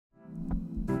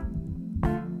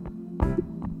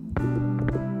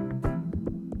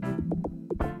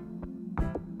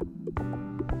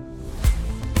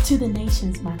To the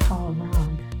nations my call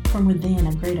rung, from within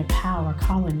a greater power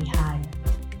calling me higher.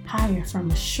 Higher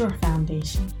from a sure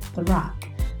foundation, the rock,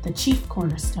 the chief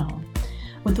cornerstone.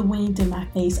 With the wind in my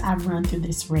face, I run through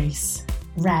this race.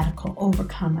 Radical,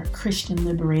 overcomer, Christian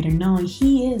liberator, knowing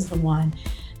He is the one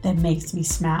that makes me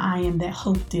smile. I am that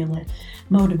hope dealer,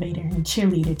 motivator, and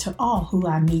cheerleader to all who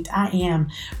I meet. I am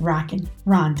Rockin'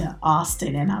 Rhonda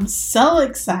Austin, and I'm so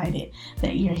excited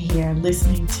that you're here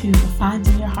listening to the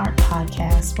Finding Your Heart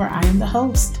podcast, where I am the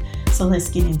host. So let's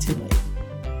get into it.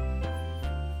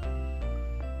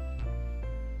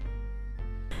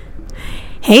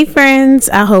 Hey friends,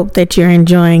 I hope that you're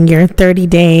enjoying your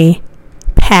 30-day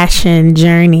passion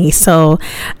journey. So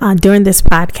during this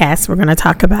podcast, we're going to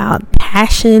talk about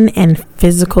passion and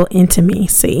physical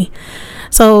intimacy.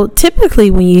 So typically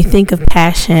when you think of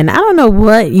passion, I don't know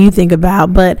what you think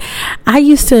about, but I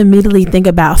used to immediately think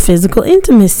about physical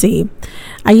intimacy.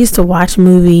 I used to watch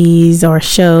movies or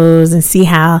shows and see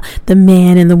how the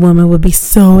man and the woman would be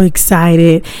so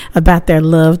excited about their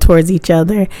love towards each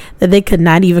other that they could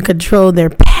not even control their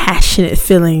passionate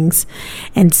feelings.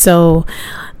 And so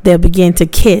they'll begin to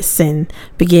kiss and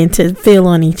begin to feel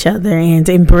on each other and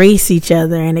embrace each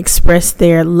other and express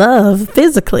their love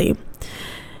physically.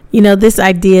 You know, this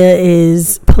idea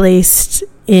is placed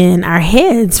in our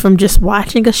heads from just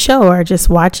watching a show or just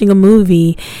watching a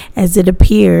movie as it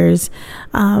appears.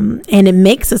 And it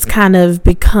makes us kind of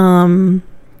become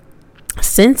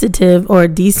sensitive or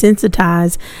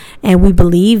desensitized. And we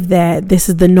believe that this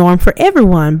is the norm for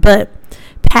everyone. But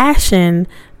passion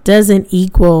doesn't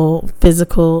equal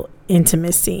physical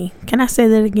intimacy. Can I say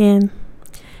that again?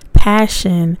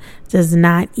 Passion does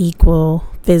not equal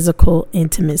physical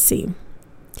intimacy.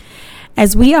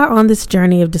 As we are on this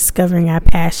journey of discovering our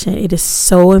passion, it is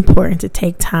so important to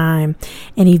take time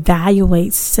and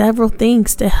evaluate several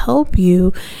things to help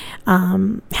you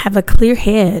have a clear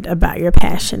head about your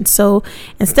passion. So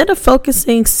instead of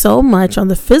focusing so much on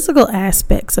the physical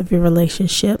aspects of your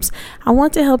relationships, I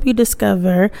want to help you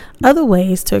discover other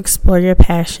ways to explore your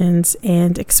passions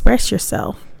and express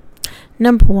yourself.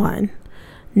 Number one,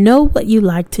 know what you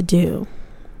like to do.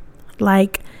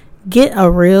 Get a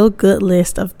real good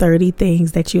list of 30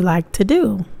 things that you like to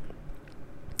do.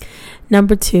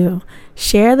 Number two,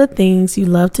 share the things you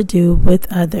love to do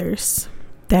with others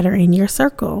that are in your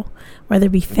circle, whether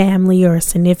it be family or a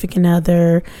significant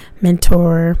other,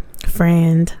 mentor,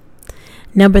 friend.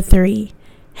 Number three,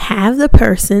 have the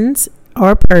person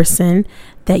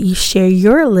that you share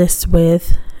your list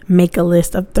with make a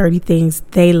list of 30 things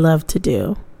they love to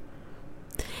do.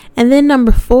 And then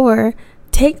number four,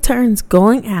 take turns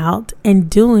going out and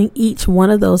doing each one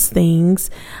of those things,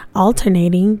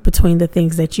 alternating between the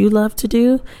things that you love to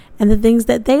do and the things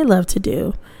that they love to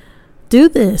do. Do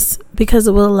this because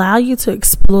it will allow you to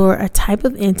explore a type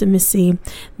of intimacy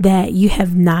that you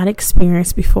have not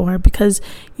experienced before, because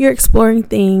you're exploring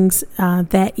things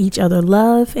that each other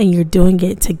love and you're doing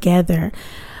it together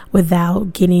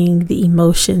without getting the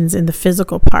emotions and the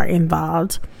physical part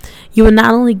involved. You will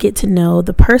not only get to know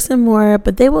the person more,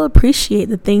 but they will appreciate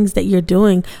the things that you're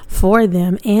doing for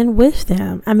them and with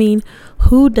them. I mean,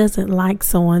 who doesn't like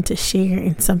someone to share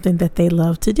in something that they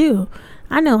love to do?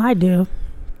 I know I do.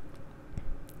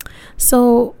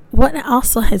 So what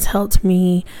also has helped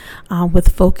me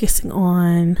with focusing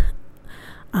on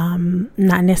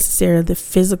not necessarily the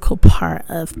physical part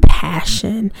of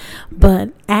passion, but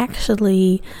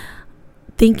actually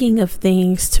thinking of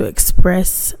things to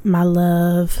express my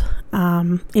love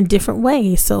in different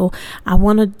ways. So I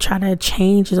want to try to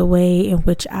change the way in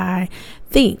which I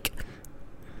think.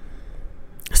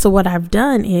 So what I've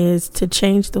done is to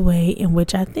change the way in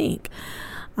which I think.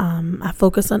 I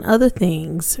focus on other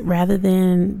things rather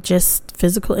than just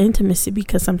physical intimacy,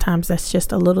 because sometimes that's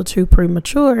just a little too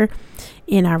premature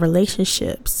in our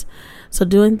relationships. So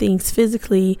doing things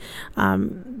physically,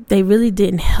 they really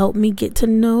didn't help me get to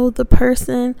know the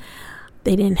person.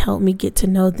 They didn't help me get to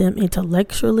know them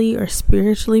intellectually or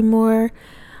spiritually more.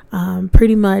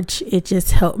 Pretty much it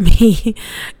just helped me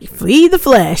flee the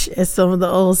flesh, as some of the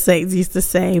old saints used to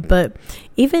say. But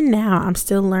even now, I'm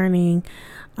still learning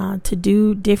to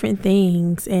do different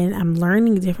things, and I'm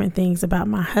learning different things about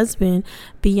my husband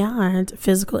beyond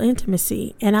physical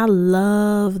intimacy. And I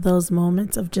love those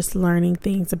moments of just learning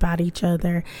things about each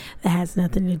other that has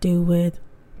nothing to do with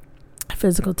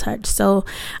physical touch. So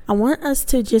I want us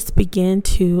to just begin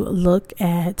to look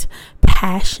at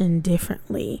passion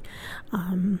differently.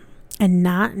 and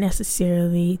not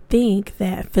necessarily think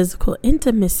that physical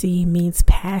intimacy means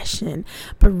passion,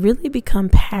 but really become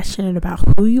passionate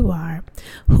about who you are,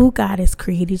 who God has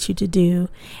created you to do,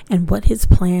 and what His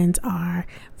plans are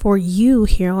for you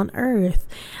here on earth.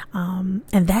 And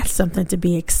that's something to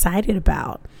be excited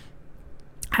about.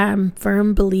 I'm a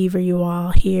firm believer, you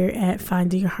all, here at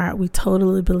Finding Your Heart. We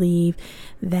totally believe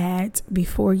that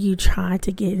before you try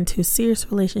to get into serious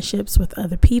relationships with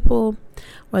other people,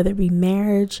 whether it be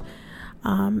marriage,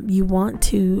 you want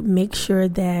to make sure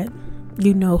that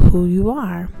you know who you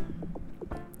are.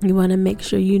 You want to make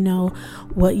sure you know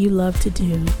what you love to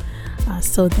do,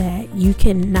 so that you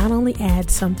can not only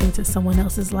add something to someone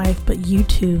else's life, but you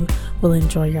too will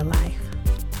enjoy your life.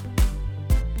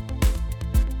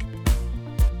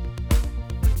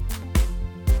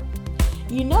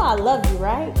 You know I love you,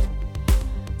 right?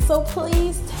 So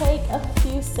please take a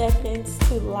few seconds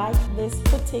to like this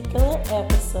particular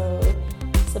episode,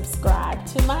 subscribe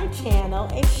to my channel,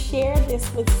 and share this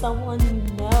with someone you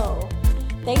know.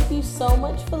 Thank you so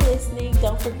much for listening.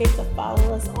 Don't forget to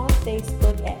follow us on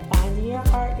Facebook at Finding Your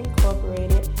Heart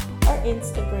Incorporated or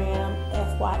Instagram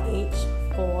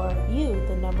FYH4U,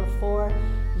 the number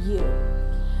 4U.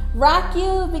 Rock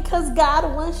you because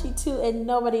God wants you to, and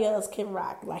nobody else can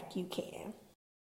rock like you can.